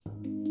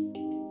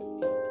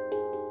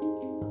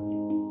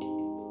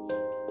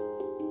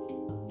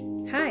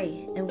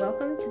Hi, and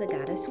welcome to the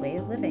Goddess Way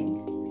of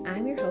Living.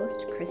 I'm your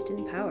host,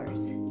 Cristin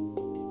Powers.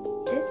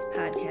 This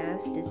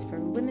podcast is for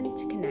women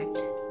to connect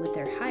with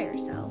their higher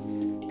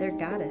selves, their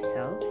goddess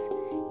selves,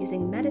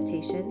 using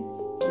meditation,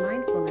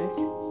 mindfulness,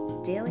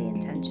 daily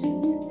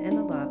intentions, and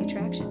the law of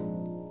attraction.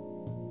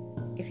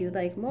 If you'd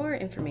like more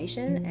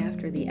information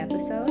after the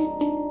episode,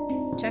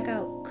 check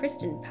out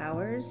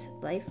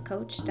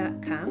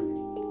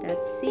CristinPowersLifeCoach.com.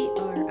 That's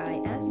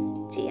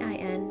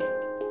Cristin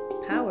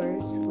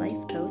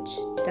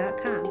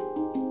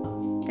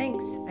PowersLifeCoach.com.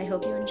 Thanks. I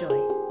hope you enjoy.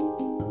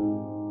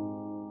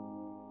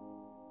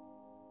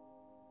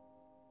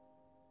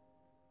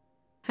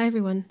 Hi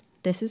everyone,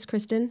 this is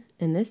Cristin,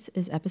 and this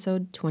is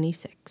episode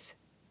 26.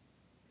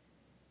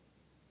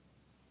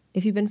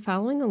 If you've been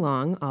following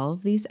along all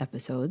of these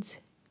episodes,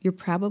 you're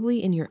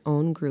probably in your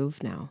own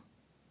groove now.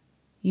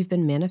 You've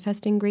been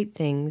manifesting great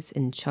things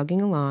and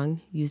chugging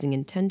along using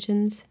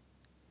intentions,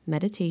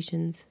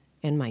 meditations,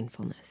 and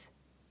mindfulness.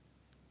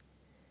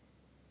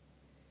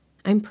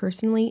 I'm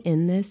personally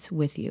in this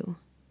with you.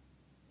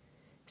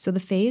 So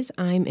the phase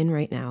I'm in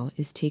right now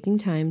is taking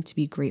time to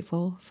be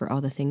grateful for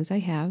all the things I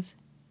have,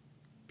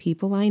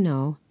 people I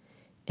know,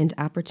 and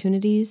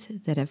opportunities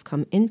that have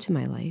come into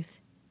my life,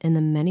 and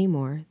the many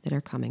more that are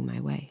coming my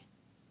way.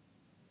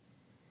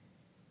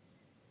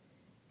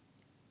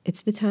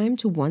 It's the time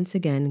to once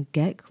again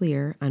get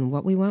clear on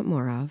what we want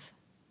more of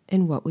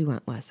and what we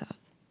want less of.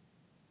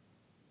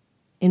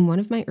 In one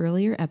of my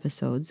earlier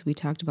episodes, we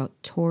talked about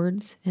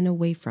towards and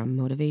away from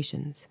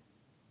motivations.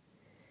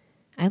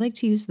 I like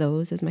to use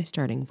those as my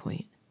starting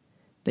point,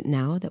 but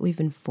now that we've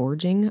been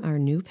forging our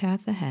new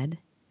path ahead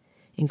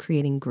and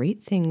creating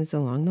great things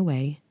along the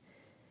way,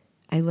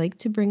 I like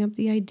to bring up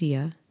the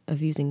idea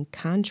of using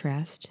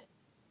contrast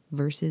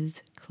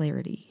versus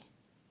clarity.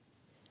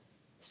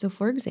 So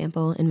for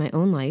example, in my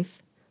own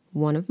life,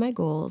 one of my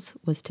goals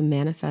was to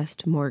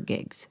manifest more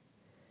gigs.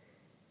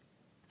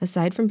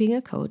 Aside from being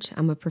a coach,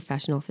 I'm a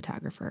professional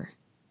photographer.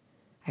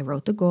 I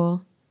wrote the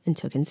goal and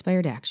took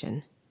inspired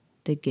action.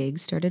 The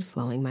gigs started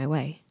flowing my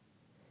way.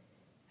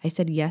 I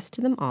said yes to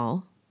them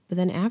all, but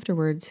then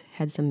afterwards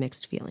had some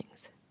mixed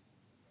feelings.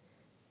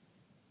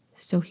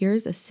 So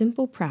here's a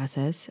simple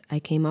process I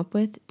came up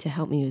with to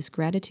help me use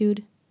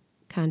gratitude,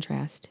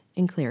 contrast,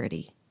 and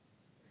clarity.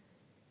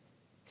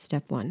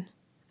 Step 1,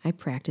 I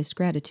practiced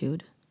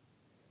gratitude.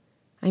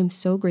 I am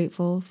so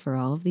grateful for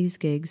all of these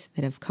gigs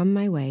that have come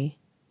my way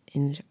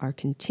and are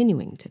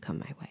continuing to come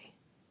my way.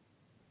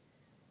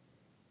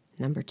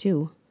 Number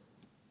 2,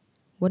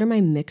 what are my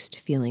mixed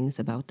feelings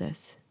about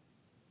this?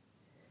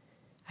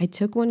 I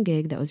took one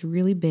gig that was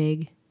really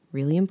big,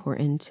 really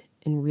important,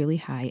 and really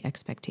high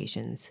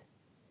expectations.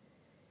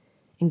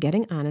 In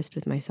getting honest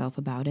with myself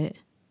about it,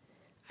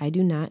 I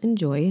do not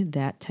enjoy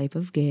that type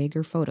of gig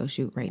or photo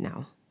shoot right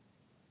now.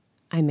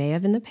 I may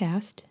have in the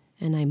past,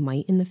 and I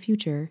might in the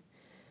future,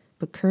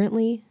 but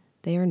currently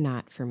they are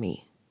not for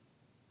me.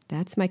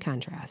 That's my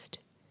contrast.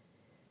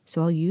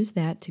 So I'll use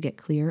that to get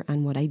clear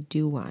on what I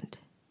do want.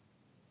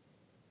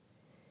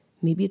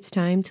 Maybe it's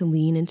time to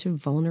lean into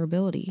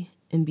vulnerability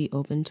and be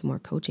open to more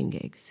coaching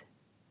gigs.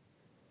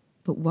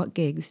 But what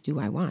gigs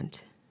do I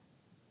want?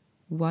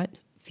 What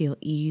feel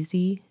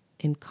easy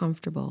and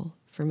comfortable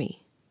for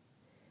me?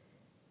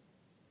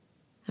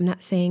 I'm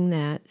not saying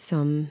that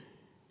some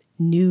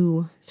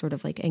new sort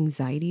of like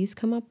anxieties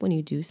come up when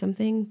you do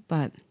something,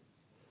 but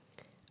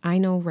I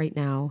know right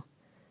now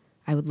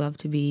I would love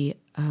to be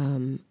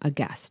a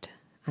guest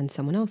on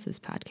someone else's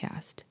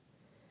podcast.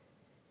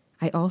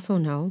 I also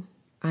know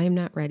I am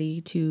not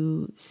ready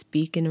to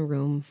speak in a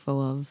room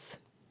full of,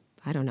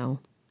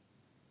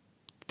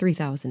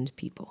 3,000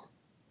 people.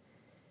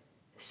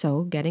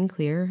 So getting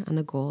clear on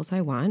the goals I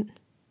want,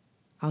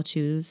 I'll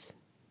choose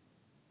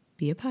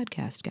be a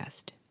podcast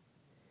guest.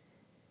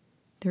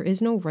 There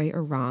is no right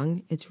or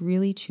wrong. It's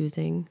really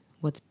choosing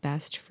what's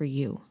best for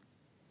you.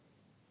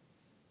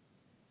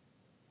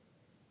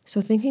 So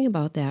thinking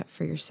about that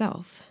for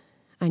yourself,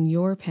 on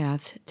your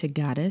path to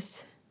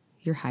goddess,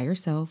 your higher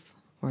self,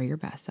 or your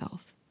best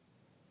self,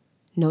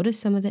 notice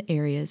some of the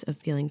areas of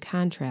feeling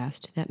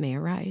contrast that may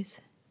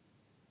arise.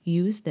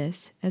 Use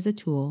this as a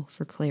tool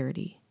for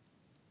clarity.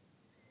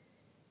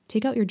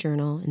 Take out your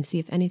journal and see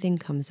if anything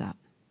comes up.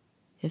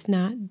 If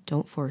not,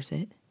 don't force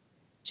it.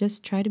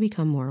 Just try to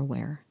become more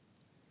aware.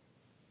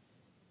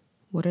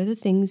 What are the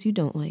things you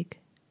don't like?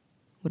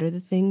 What are the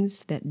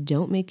things that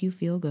don't make you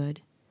feel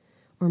good?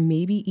 Or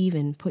maybe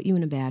even put you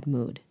in a bad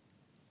mood?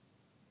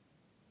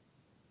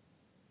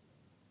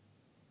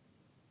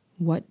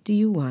 What do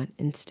you want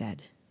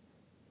instead?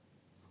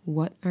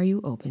 What are you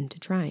open to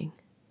trying?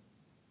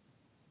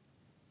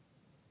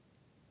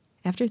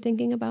 After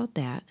thinking about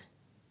that,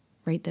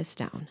 write this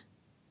down.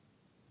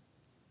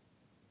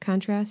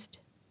 Contrast,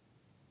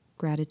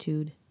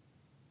 gratitude,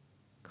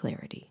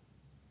 clarity.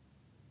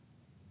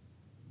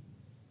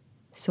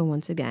 So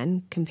once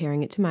again,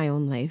 comparing it to my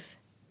own life,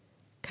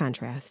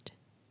 contrast.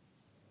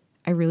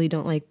 I really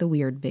don't like the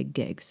weird big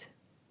gigs.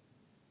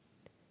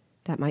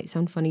 That might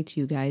sound funny to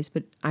you guys,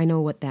 but I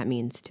know what that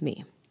means to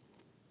me.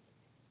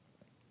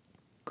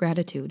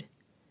 Gratitude.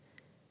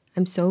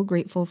 I'm so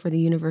grateful for the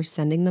universe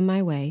sending them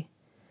my way.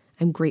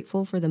 I'm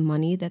grateful for the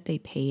money that they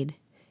paid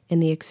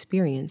and the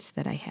experience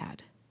that I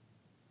had.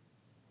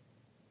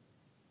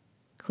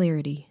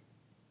 Clarity.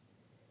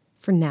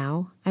 For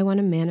now, I want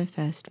to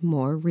manifest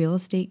more real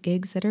estate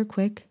gigs that are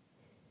quick,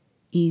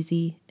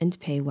 easy, and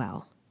pay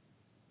well.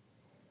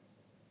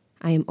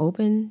 I am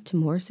open to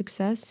more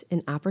success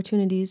and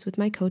opportunities with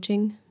my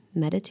coaching,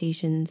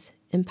 meditations,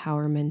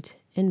 empowerment,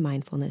 and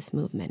mindfulness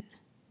movement.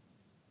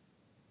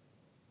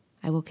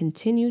 I will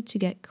continue to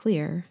get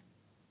clear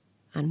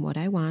on what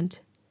I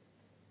want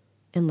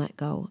and let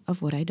go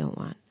of what I don't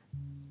want.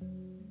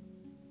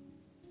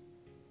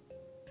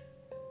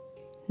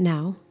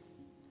 Now,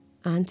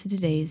 on to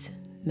today's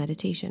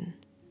meditation.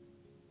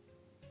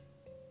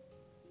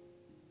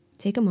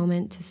 Take a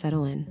moment to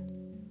settle in.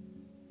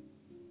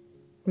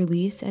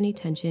 Release any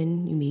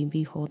tension you may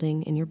be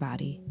holding in your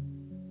body,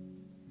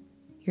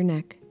 your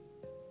neck,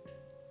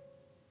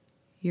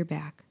 your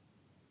back,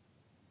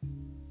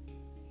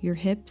 your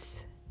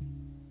hips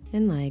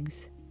and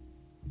legs,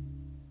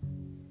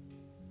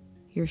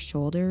 your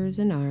shoulders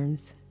and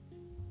arms,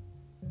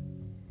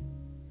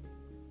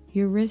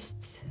 your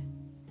wrists,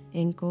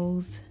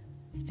 ankles,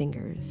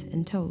 fingers,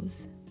 and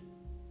toes.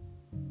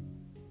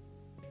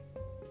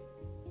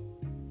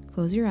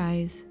 Close your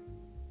eyes,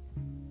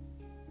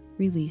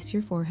 release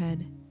your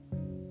forehead,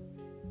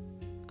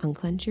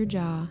 unclench your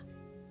jaw,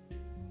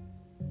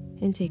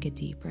 and take a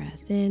deep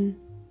breath in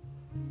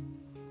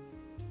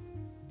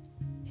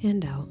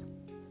and out.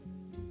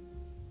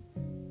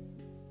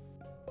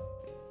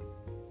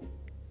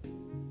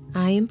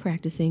 I am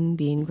practicing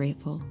being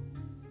grateful.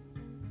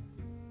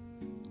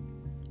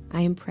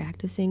 I am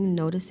practicing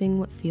noticing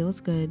what feels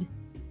good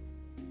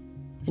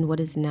and what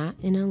is not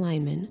in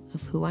alignment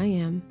of who I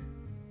am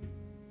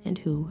and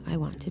who I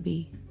want to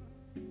be.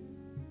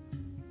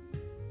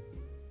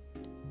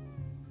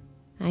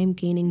 I am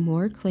gaining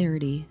more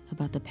clarity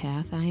about the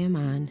path I am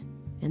on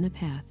and the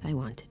path I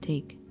want to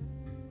take.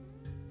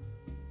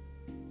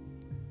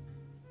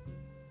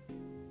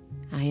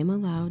 I am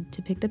allowed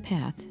to pick the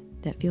path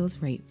that feels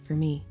right for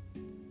me.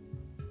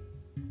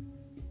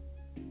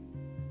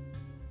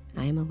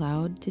 I am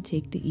allowed to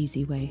take the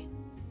easy way.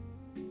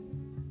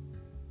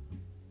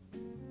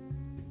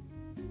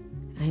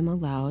 I am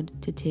allowed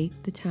to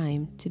take the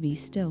time to be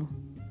still.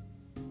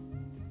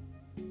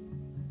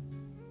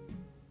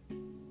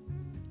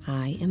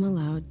 I am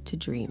allowed to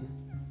dream.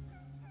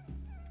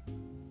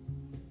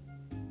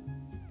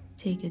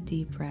 Take a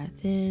deep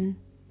breath in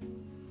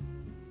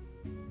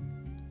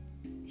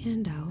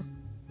and out.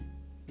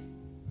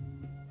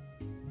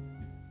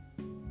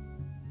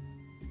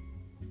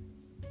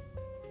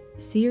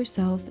 See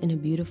yourself in a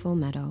beautiful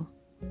meadow.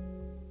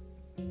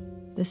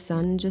 The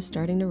sun just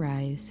starting to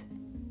rise,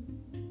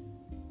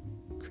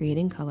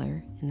 creating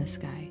color in the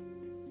sky.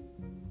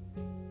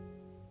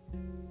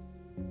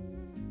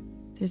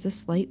 There's a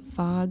slight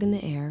fog in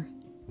the air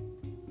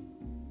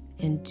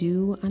and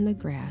dew on the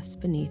grass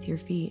beneath your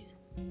feet.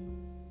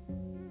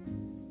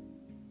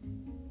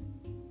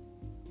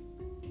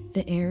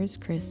 The air is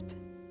crisp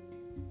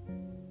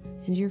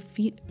and your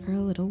feet are a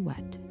little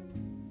wet,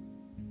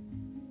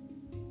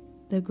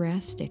 the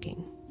grass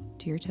sticking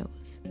to your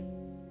toes.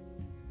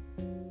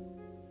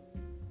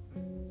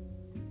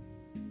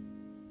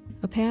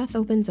 A path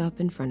opens up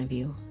in front of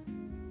you,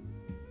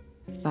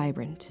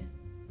 vibrant,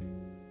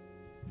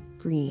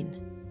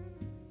 green,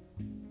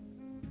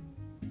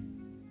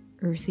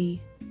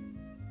 earthy,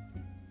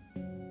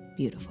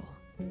 beautiful.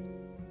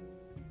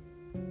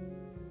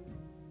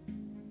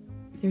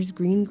 There's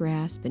green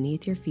grass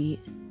beneath your feet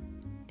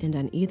and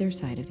on either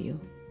side of you.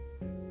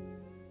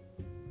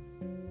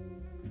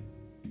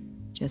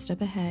 Just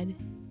up ahead,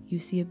 you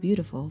see a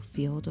beautiful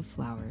field of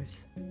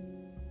flowers.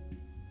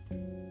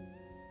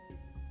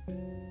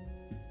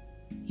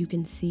 You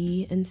can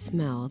see and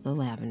smell the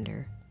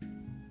lavender.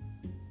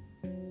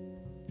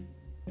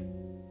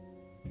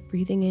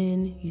 Breathing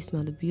in, you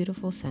smell the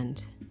beautiful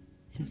scent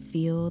and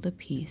feel the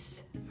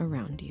peace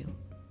around you.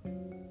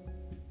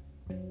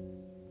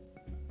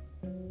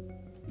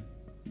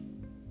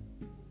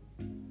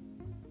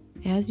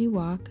 As you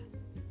walk,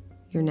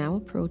 you're now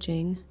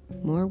approaching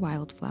more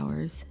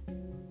wildflowers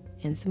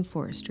and some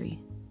forestry.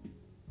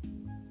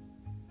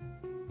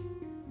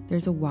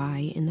 There's a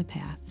Y in the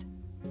path.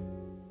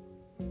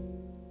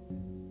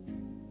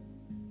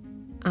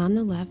 On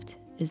the left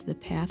is the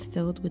path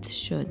filled with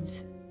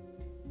shoulds,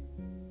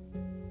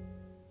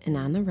 and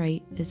on the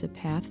right is a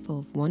path full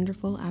of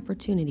wonderful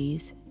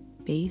opportunities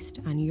based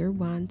on your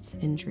wants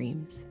and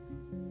dreams.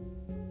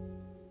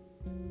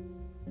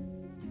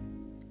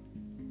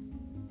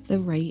 The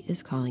right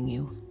is calling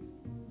you.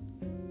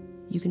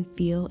 You can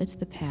feel it's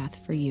the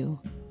path for you,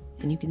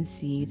 and you can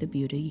see the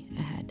beauty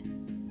ahead.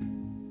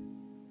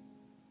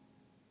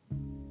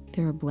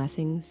 There are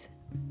blessings,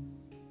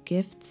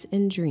 gifts,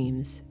 and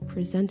dreams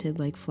presented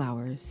like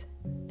flowers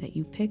that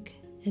you pick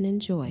and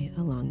enjoy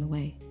along the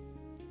way.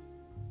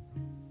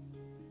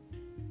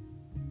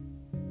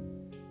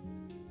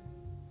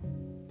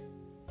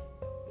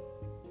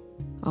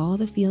 All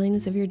the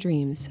feelings of your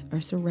dreams are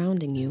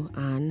surrounding you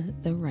on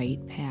the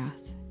right path.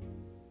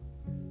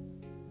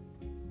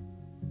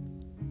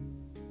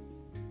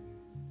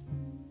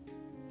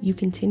 You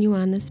continue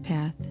on this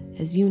path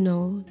as you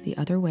know the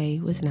other way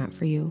was not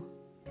for you.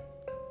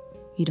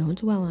 You don't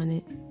dwell on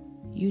it,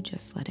 you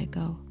just let it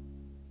go.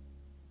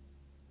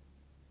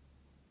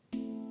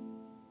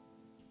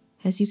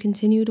 As you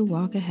continue to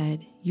walk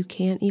ahead, you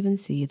can't even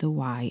see the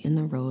Y in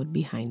the road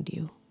behind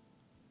you.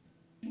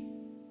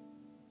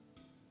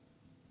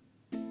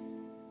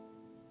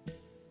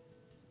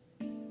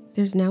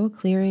 There's now a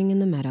clearing in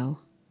the meadow,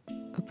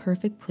 a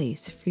perfect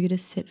place for you to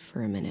sit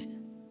for a minute,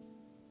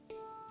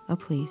 a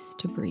place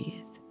to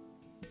breathe,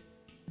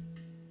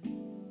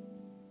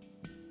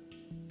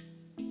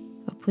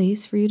 a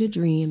place for you to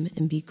dream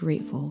and be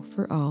grateful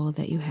for all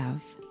that you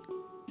have.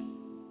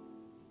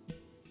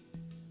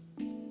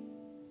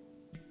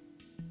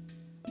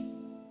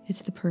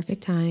 It's the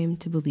perfect time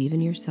to believe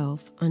in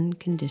yourself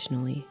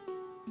unconditionally.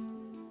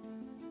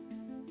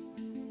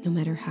 No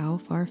matter how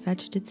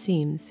far-fetched it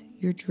seems,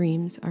 your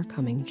dreams are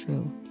coming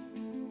true.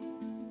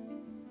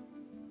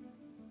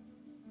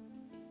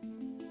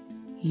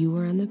 You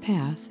are on the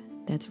path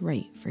that's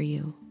right for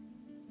you.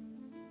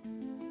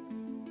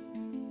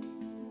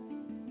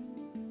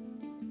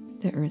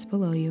 The earth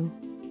below you,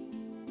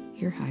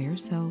 your higher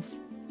self,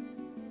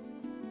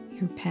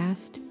 your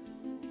past,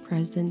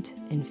 present,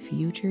 and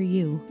future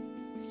you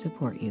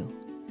support you.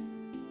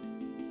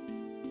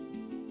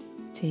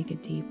 Take a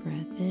deep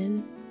breath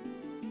in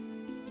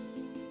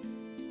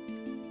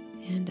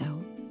and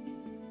out.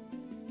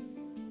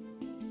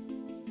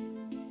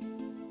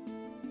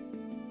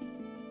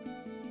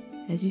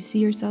 As you see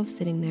yourself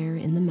sitting there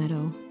in the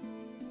meadow,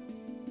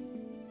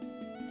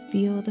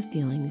 feel the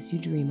feelings you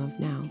dream of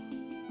now.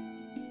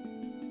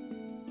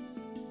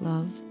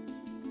 Love,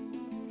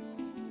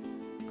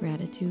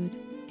 gratitude,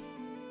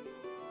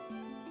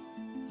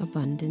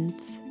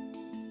 abundance,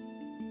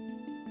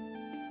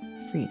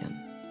 freedom.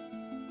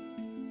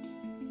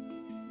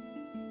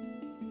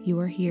 You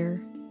are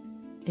here,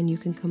 and you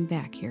can come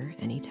back here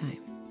anytime.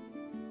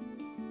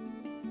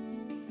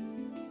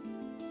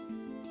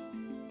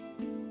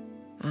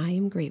 I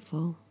am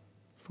grateful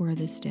for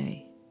this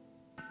day.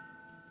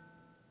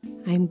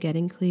 I am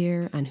getting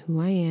clear on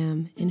who I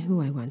am and who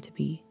I want to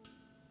be.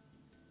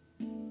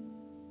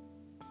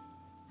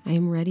 I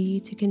am ready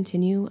to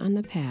continue on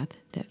the path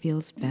that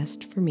feels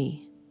best for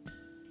me.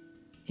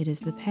 It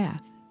is the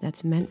path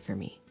that's meant for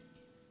me.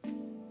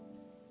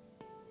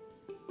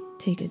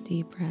 Take a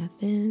deep breath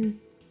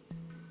in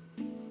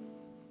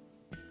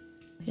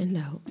and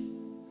out.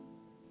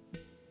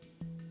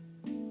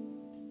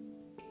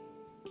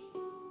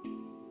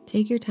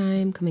 Take your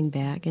time coming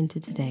back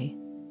into today,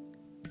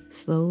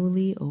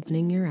 slowly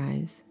opening your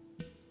eyes.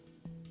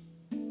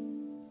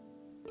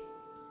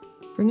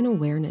 Bring an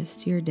awareness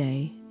to your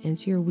day and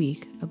to your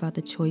week about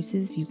the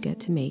choices you get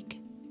to make,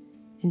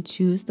 and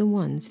choose the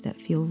ones that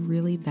feel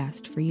really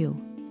best for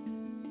you.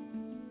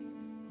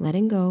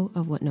 Letting go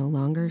of what no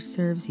longer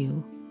serves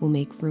you will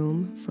make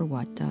room for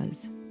what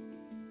does.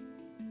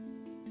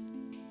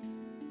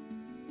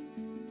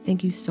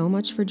 Thank you so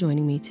much for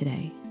joining me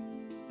today.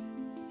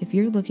 If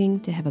you're looking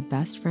to have a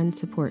best friend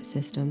support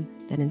system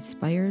that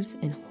inspires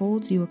and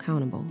holds you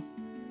accountable,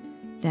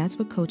 that's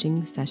what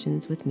coaching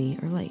sessions with me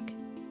are like.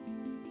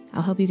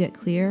 I'll help you get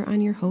clear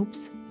on your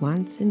hopes,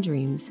 wants, and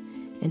dreams,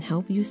 and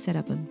help you set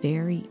up a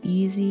very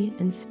easy,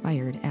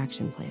 inspired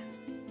action plan.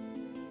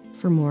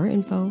 For more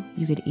info,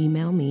 you could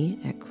email me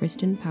at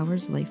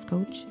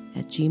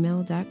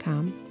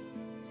CristinPowersLifeCoach@gmail.com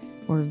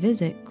or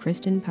visit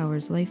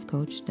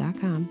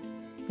CristinPowersLifeCoach.com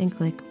and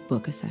click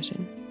Book a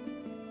Session.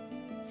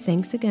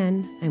 Thanks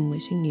again. I'm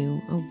wishing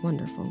you a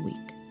wonderful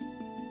week.